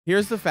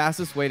Here's the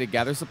fastest way to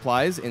gather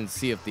supplies in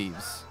Sea of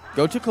Thieves.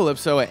 Go to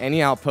Calypso at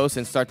any outpost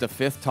and start the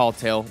 5th Tall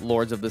Tale,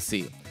 Lords of the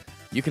Sea.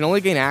 You can only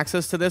gain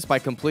access to this by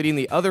completing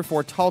the other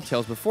 4 Tall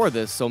Tales before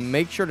this, so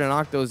make sure to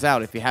knock those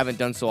out if you haven't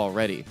done so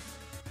already.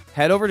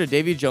 Head over to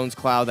Davy Jones'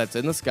 cloud that's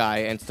in the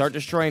sky and start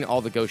destroying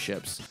all the ghost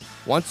ships.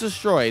 Once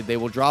destroyed, they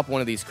will drop one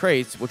of these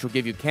crates, which will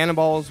give you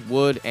cannonballs,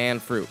 wood, and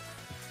fruit.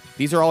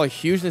 These are all a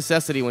huge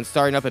necessity when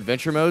starting up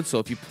adventure mode, so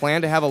if you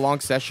plan to have a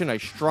long session, I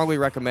strongly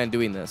recommend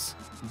doing this.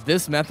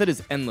 This method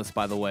is endless,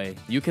 by the way.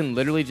 You can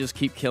literally just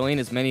keep killing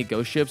as many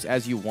ghost ships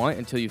as you want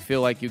until you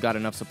feel like you got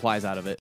enough supplies out of it.